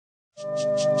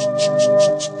Sometimes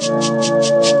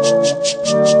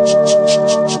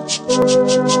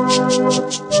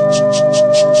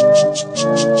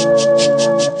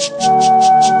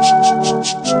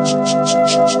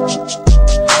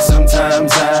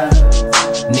I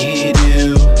need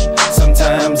you,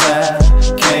 sometimes I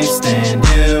can't stand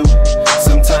you.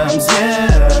 Sometimes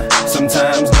yeah,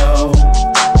 sometimes no.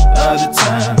 Other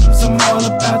times I'm all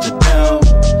about the dough.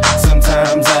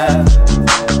 Sometimes I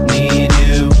need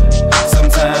you,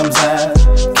 sometimes I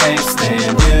can't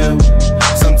stand you.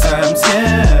 Sometimes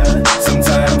yeah,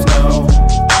 sometimes no.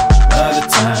 Other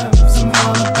times I'm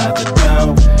all about the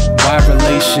dough. Why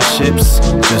relationships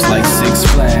just like Six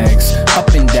Flags,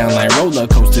 up and down like roller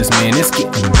coasters, man, it's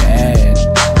getting bad.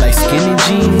 Like skinny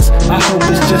jeans, I hope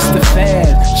it's just a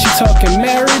fad. She talking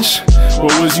marriage?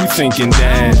 What was you thinking,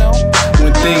 Dad?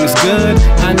 When things good,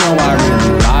 I know I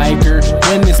really like her.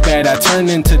 When it's bad, I turn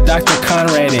into Dr.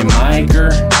 Conrad and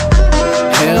Miker.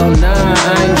 Hell nah,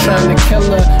 I ain't trying to kill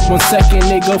her. 1 second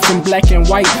they go from black and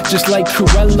white, just like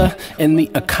Cruella. And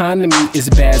the economy is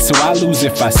bad, so I lose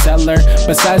if I sell her.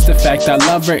 Besides the fact I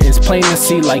love her, it's plain to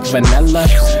see like vanilla.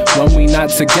 When we not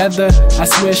together, I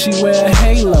swear she wear a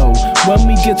halo. When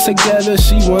we get together,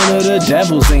 she one of the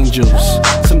devil's angels.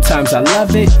 Sometimes I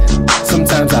love it,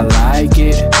 sometimes I like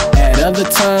it. At other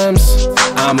times,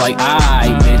 I'm like,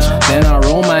 aight, bitch. Then I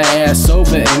roll my ass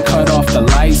over and cut off the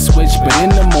light switch. But in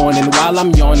the morning, while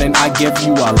I'm yawning, I give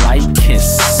you a light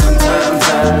kiss. Sometimes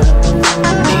I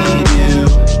need you,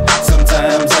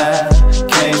 sometimes I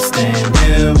can't stand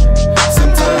you.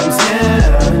 Sometimes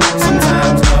yeah,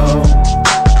 sometimes no.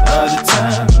 Other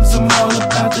times I'm all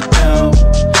about the dough.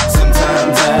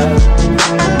 Sometimes I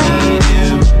need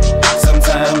you,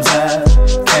 sometimes I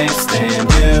can't stand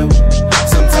you.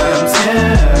 Sometimes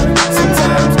yeah,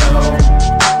 sometimes no.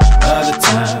 Other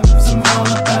times I'm all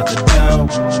about the dough.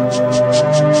 Sometimes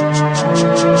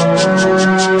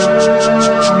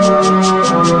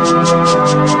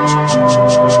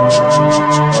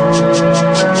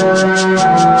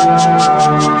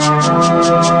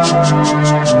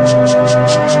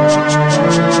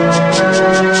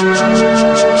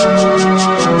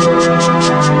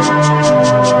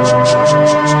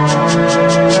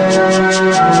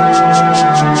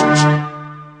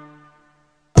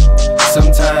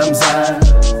I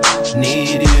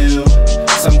need you,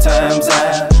 sometimes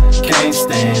I can't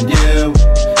stand you.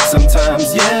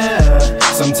 Sometimes yeah,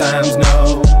 sometimes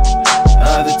no.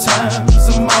 Other times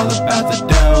I'm all about the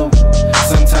dough.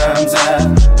 Sometimes I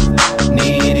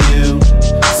need you,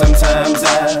 sometimes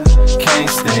I can't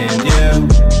stand you.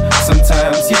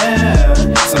 Sometimes yeah,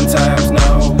 sometimes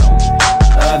no.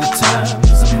 Other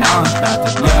times I'm all about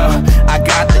the dough. I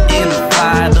got the inner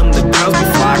fly, them the girls be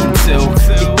flocking to.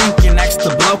 You think you're next to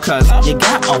blow, cause you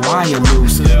got a wire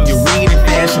loose. You reading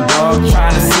fashion blog,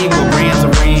 trying to see what brands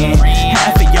are in.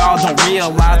 Half of y'all don't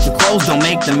realize the clothes don't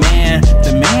make the man.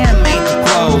 The man make the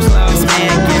clothes, this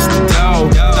man gets the dough.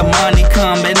 The money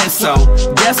coming in, so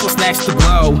guess what's next to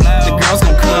blow? The girls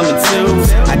gon' come in too,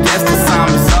 I guess the time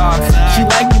is off. She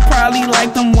like you probably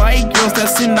like them white girls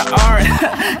that's in the art.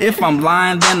 If I'm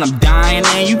lying, then I'm dying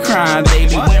and you crying,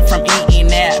 baby. Went from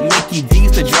eating at Mickey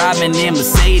D's to driving in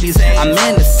Mercedes. I'm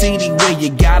in a city where you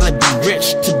gotta be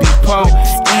rich to be poor.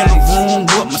 In a room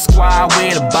with my squad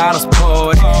where the bottles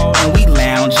poured, and we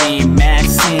lounging,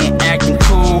 maxing, acting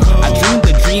cool. I dreamed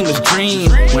the dreamer's dream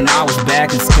when I was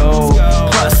back in school.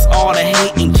 Plus all the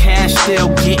hate and cash still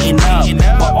getting up,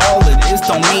 but all of this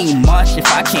don't mean much if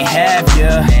I can't have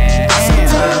ya.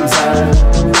 Sometimes I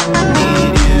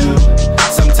need you,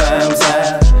 sometimes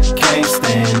I can't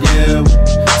stand you.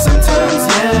 Sometimes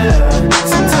yeah,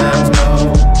 sometimes no.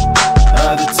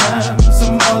 Other times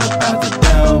I'm all about the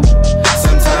dough.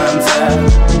 Sometimes I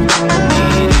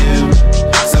need you,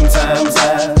 sometimes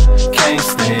I can't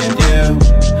stand you.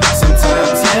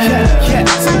 Sometimes yeah,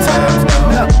 sometimes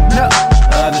no.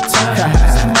 Other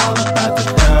times I'm all about the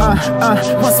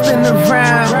dough. What's been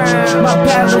around? My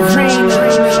ballerina,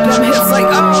 them hips like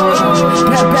oh,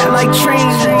 that back like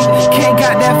trains. Can't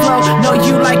got that flow, no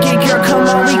you like it, girl. Come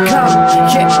on, we come.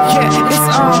 Yeah, it's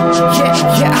on.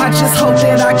 Yeah, I just hope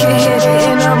that I can hit it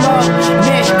in a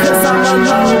moment, cause I'm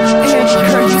alone. And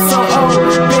girl, you so old,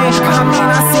 man. I mean,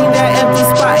 I seen that empty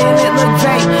spot and it look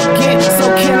vacant. So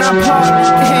can I park?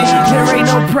 There ain't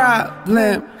no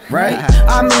problem, right?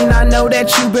 I mean, I know that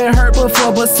you've been hurt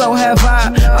before, but so have I.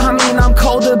 I mean, I'm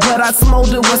colder, but I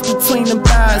smolder what's between them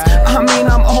thighs. I mean,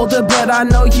 I'm older, but I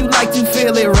know you like to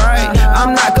feel it, right?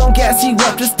 I'm not gon' gas you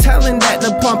up, just telling that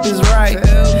the pump is right.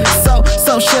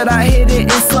 So should I hit it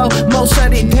in slow mo,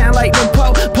 shut it down like the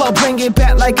po, bring it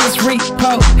back like it's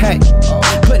repo, hey.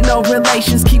 But no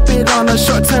relations, keep it on a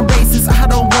short-term basis. I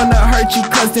don't wanna hurt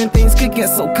cause then things could get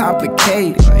so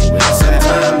complicated.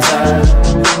 Sometimes I